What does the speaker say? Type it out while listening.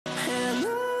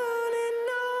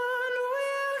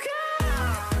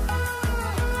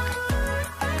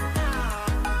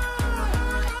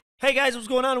Hey guys, what's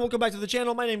going on? Welcome back to the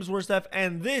channel. My name is Worstef,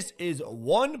 and this is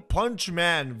One Punch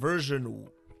Man version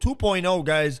 2.0,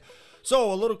 guys.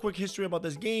 So, a little quick history about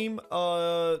this game.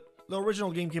 The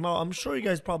original game came out. I'm sure you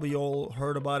guys probably all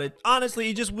heard about it.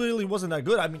 Honestly, it just really wasn't that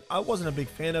good. I mean, I wasn't a big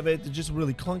fan of it. It's just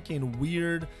really clunky and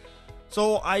weird.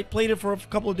 So I played it for a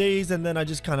couple of days and then I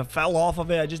just kind of fell off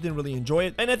of it. I just didn't really enjoy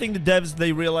it. And I think the devs,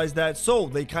 they realized that. So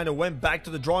they kind of went back to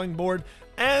the drawing board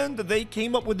and they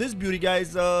came up with this beauty,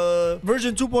 guys,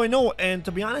 version 2.0. And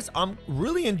to be honest, I'm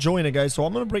really enjoying it, guys. So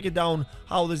I'm going to break it down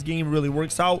how this game really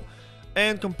works out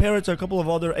and compare it to a couple of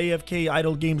other AFK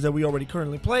idle games that we already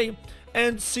currently play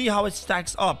and see how it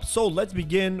stacks up. So let's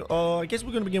begin. I guess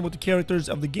we're going to begin with the characters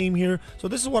of the game here. So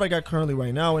this is what I got currently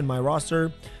right now in my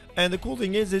roster. And the cool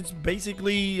thing is it's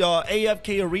basically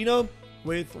AFK arena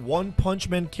with One Punch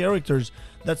Man characters.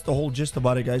 That's the whole gist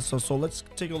about it, guys. So let's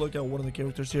take a look at one of the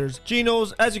characters here.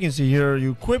 Geno's, as you can see here,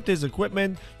 you equipped his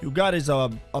equipment. You got his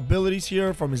abilities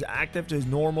here from his active to his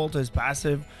normal to his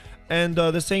passive. And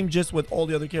the same gist with all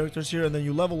the other characters here. And then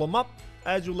you level them up.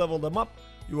 As you level them up,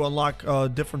 you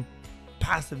unlock different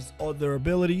passives of their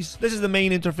abilities. This is the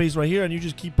main interface right here, and you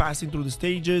just keep passing through the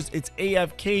stages. It's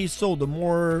AFK, so the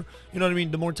more, you know what I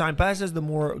mean, the more time passes, the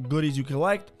more goodies you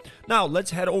collect. Now let's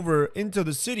head over into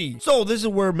the city. So this is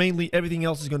where mainly everything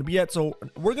else is going to be at. So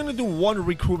we're going to do one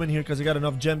recruitment here because I got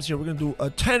enough gems here. We're going to do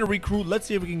a 10 recruit. Let's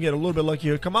see if we can get a little bit lucky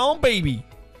here. Come on, baby.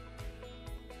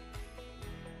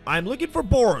 I'm looking for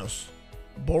Boros.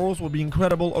 Boros will be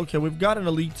incredible. Okay, we've got an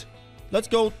elite. Let's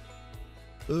go.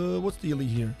 What's the elite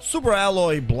here? Super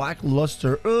Alloy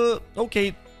Blackluster.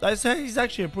 Okay, he's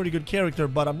actually a pretty good character,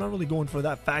 but I'm not really going for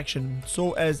that faction.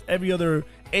 So as every other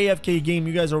AFK game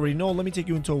you guys already know, let me take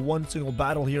you into one single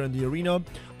battle here in the arena. All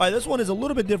right, this one is a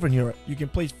little bit different here. You can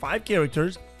place 5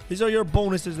 characters. These are your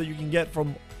bonuses that you can get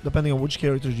from depending on which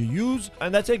characters you use.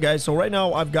 And that's it, guys. So right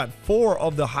now I've got 4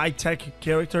 of the high-tech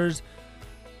characters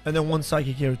and then 1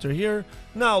 psychic character here.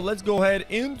 Now let's go ahead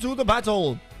into the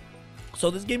battle. So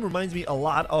this game reminds me a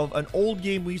lot of an old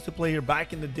game we used to play here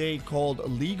back in the day called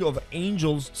League of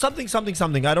Angels. Something.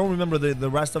 I don't remember the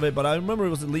rest of it, but I remember it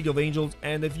was League of Angels.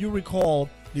 And if you recall,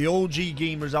 the OG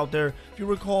gamers out there, if you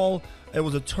recall, it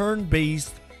was a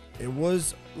turn-based. It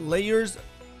was layers,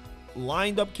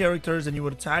 lined up characters, and you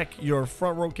would attack your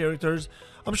front row characters.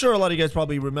 I'm sure a lot of you guys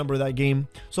probably remember that game.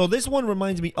 So this one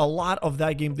reminds me a lot of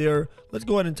that game there. Let's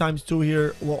go ahead and times 2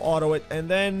 here. We'll auto it. And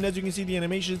then as you can see the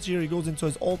animations here, he goes into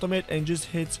his ultimate and just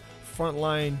hits front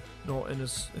line, in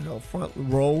his front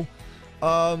row.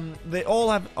 They all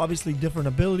have obviously different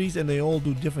abilities and they all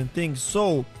do different things.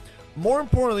 So more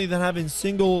importantly than having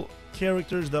single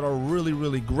characters that are really,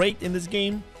 really great in this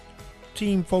game,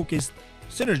 team focused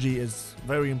synergy is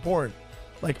very important,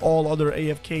 like all other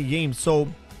AFK games. So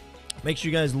make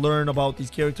sure you guys learn about these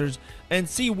characters and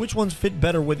see which ones fit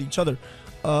better with each other.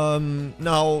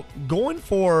 Now, going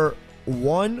for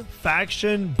one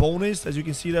faction bonus, as you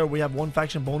can see there, we have 1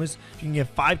 faction bonus. You can get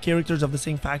 5 characters of the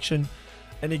same faction,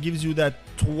 and it gives you that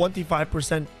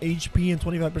 25% HP and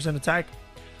 25% attack.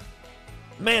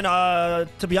 Man,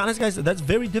 to be honest, guys, that's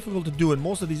very difficult to do in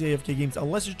most of these AFK games,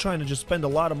 unless you're trying to just spend a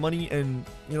lot of money and,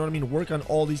 you know what I mean, work on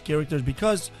all these characters,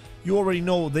 because you already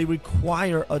know they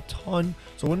require a ton.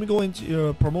 So when we go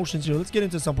into promotions here, let's get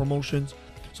into some promotions.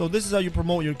 So this is how you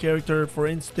promote your character. For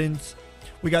instance,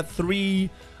 we got 3.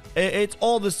 It's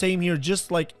all the same here,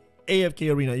 just like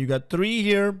AFK Arena. You got 3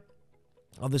 here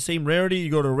of the same rarity.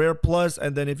 You go to Rare Plus,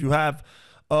 and then if you have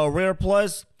Rare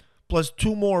Plus, plus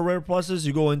 2 more Rare Pluses,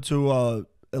 you go into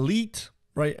Elite,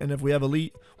 right? And if we have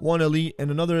Elite, 1 Elite, and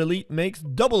another Elite makes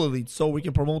double Elite. So we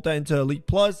can promote that into Elite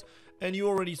Plus. And you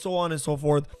already so on and so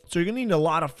forth. So you're gonna need a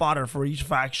lot of fodder for each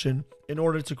faction in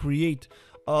order to create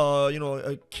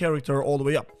a character all the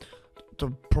way up,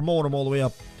 to promote them all the way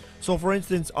up. So for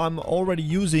instance, I'm already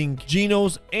using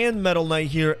Genos and Metal Knight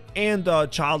here and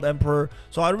Child Emperor.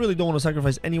 So I really don't want to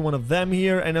sacrifice any one of them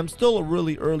here. And I'm still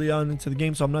really early on into the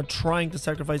game, so I'm not trying to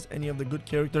sacrifice any of the good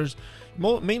characters.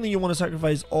 Mainly you want to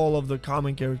sacrifice all of the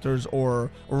common characters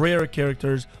or rare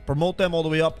characters, promote them all the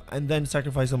way up, and then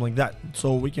sacrifice them like that.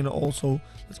 So we can also,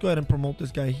 let's go ahead and promote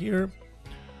this guy here.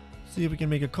 See if we can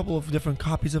make a couple of different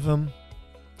copies of him.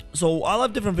 So I'll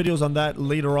have different videos on that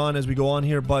later on as we go on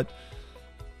here, but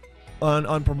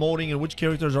on promoting and which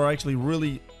characters are actually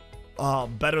really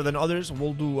better than others,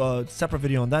 we'll do a separate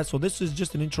video on that. So this is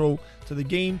just an intro to the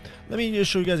game. Let me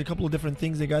just show you guys a couple of different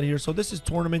things they got here. So this is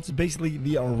tournaments, basically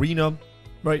the arena,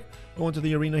 right? Go into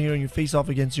the arena here and you face off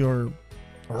against your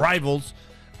rivals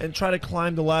and try to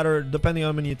climb the ladder. Depending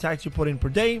on how many attacks you put in per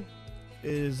day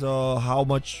is how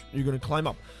much you're going to climb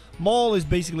up. Mall is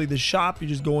basically the shop. You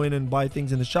just go in and buy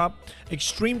things in the shop.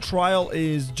 Extreme Trial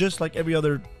is just like every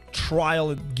other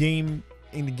trial game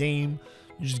in the game.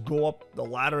 You just go up the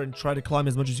ladder and try to climb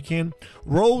as much as you can.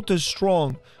 Road to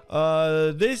Strong.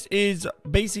 This is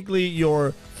basically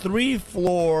your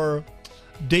 3-floor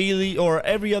daily or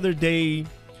every other day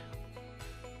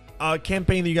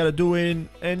campaign that you got to do in,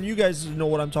 and you guys know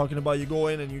what I'm talking about. You go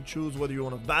in and you choose whether you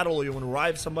want to battle or you want to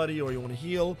revive somebody or you want to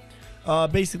heal,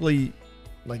 basically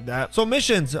like that. So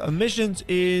missions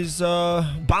is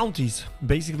bounties.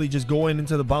 Basically just go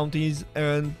into the bounties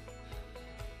and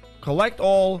collect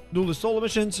all, do the solo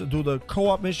missions, do the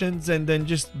co-op missions, and then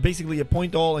just basically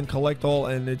appoint all and collect all,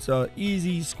 and it's a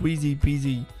easy squeezy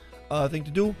peasy thing to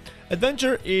do.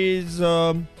 Adventure is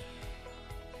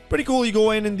pretty cool. You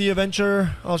go in the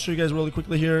adventure. I'll show you guys really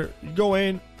quickly here. You go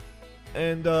in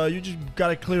and you just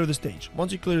gotta clear the stage.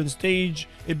 Once you clear the stage,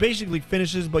 it basically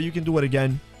finishes, but you can do it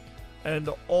again, and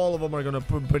all of them are gonna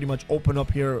pretty much open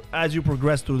up here as you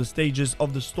progress through the stages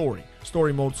of the story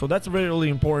mode. So that's really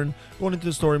important. Going into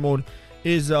the story mode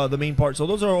is the main part. So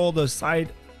those are all the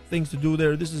side things to do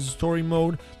there. This is story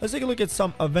mode. Let's take a look at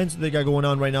some events that they got going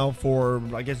on right now for,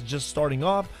 I guess, just starting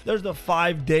off. There's the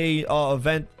 5-day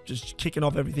event, just kicking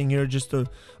off everything here, just to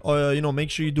you know, make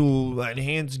sure you do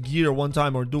enhanced gear one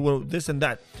time or do this and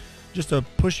that, just to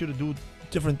push you to do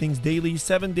different things daily.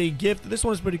 7-day gift. This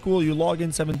one is pretty cool. You log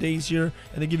in 7 days here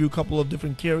and they give you a couple of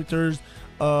different characters.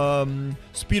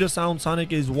 Speed of Sound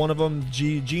Sonic is one of them.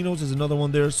 Genos is another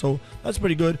one there, so that's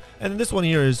pretty good. And then this one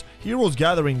here is Heroes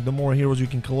Gathering. The more heroes you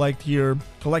can collect here,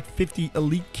 collect 50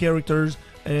 elite characters,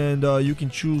 and you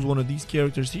can choose one of these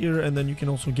characters here, and then you can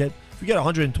also get, if you get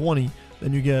 120,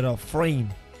 then you get a frame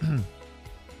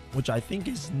which I think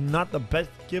is not the best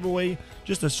giveaway,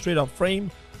 just a straight up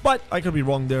frame, but I could be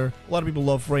wrong there. A lot of people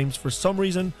love frames for some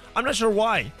reason. I'm not sure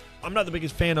why. I'm not the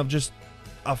biggest fan of just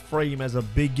a frame as a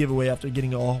big giveaway after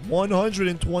getting a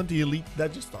 120 elite.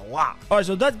 That's just a lot. All right,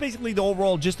 so that's basically the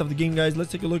overall gist of the game, guys.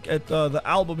 Let's take a look at the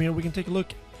album here. We can take a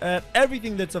look at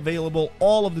everything that's available,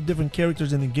 all of the different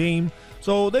characters in the game.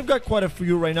 So they've got quite a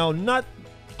few right now, not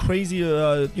crazy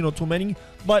you know, too many,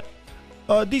 but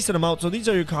a decent amount. So these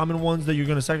are your common ones that you're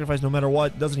going to sacrifice no matter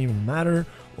what. Doesn't even matter.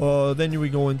 Then we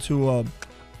go into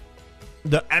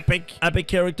the epic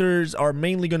characters are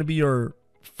mainly going to be your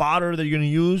fodder that you're going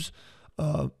to use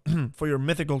for your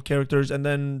mythical characters. And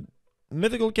then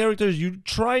mythical characters, you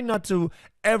try not to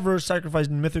ever sacrifice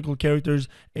mythical characters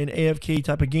in AFK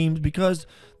type of games because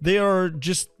they are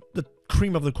just the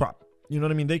cream of the crop. You know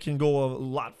what I mean? They can go a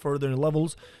lot further in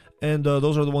levels, and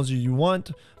those are the ones that you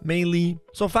want mainly.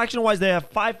 So faction wise, they have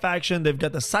 5 factions. They've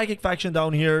got the psychic faction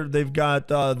down here. They've got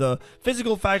the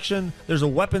physical faction. There's a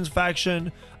weapons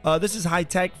faction. This is high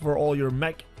tech for all your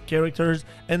mech characters.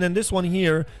 And then this one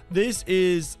here, this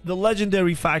is the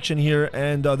legendary faction here,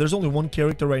 and there's only one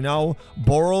character right now,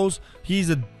 Boros. He's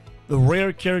a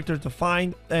rare character to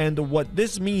find, and what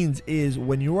this means is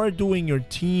when you are doing your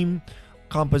team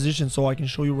composition, so I can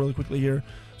show you really quickly here.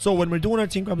 So when we're doing our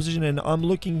team composition, and I'm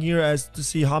looking here as to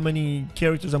see how many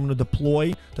characters I'm going to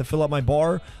deploy to fill up my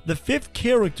bar, the 5th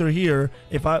character here,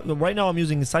 if I right now I'm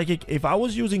using psychic, if I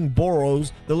was using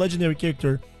Boros, the legendary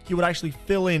character, he would actually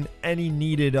fill in any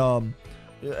needed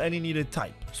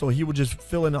type. So he would just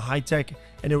fill in a high tech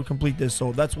and it would complete this.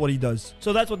 So that's what he does.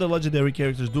 So that's what the legendary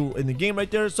characters do in the game right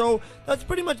there. So that's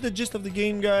pretty much the gist of the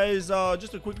game, guys.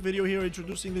 Just a quick video here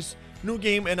introducing this new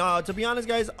game, and to be honest,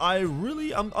 guys,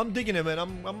 I'm digging it, man.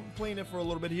 I'm playing it for a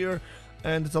little bit here,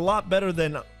 and it's a lot better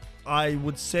than I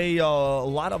would say a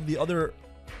lot of the other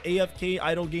AFK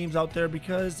idle games out there,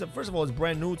 because first of all, it's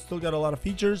brand new. It's still got a lot of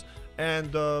features,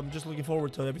 and just looking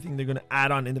forward to everything they're gonna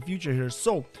add on in the future here.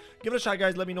 So give it a shot,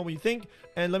 guys. Let me know what you think,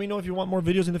 and let me know if you want more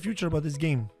videos in the future about this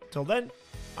game. Till then,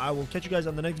 I will catch you guys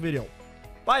on the next video.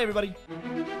 Bye, everybody.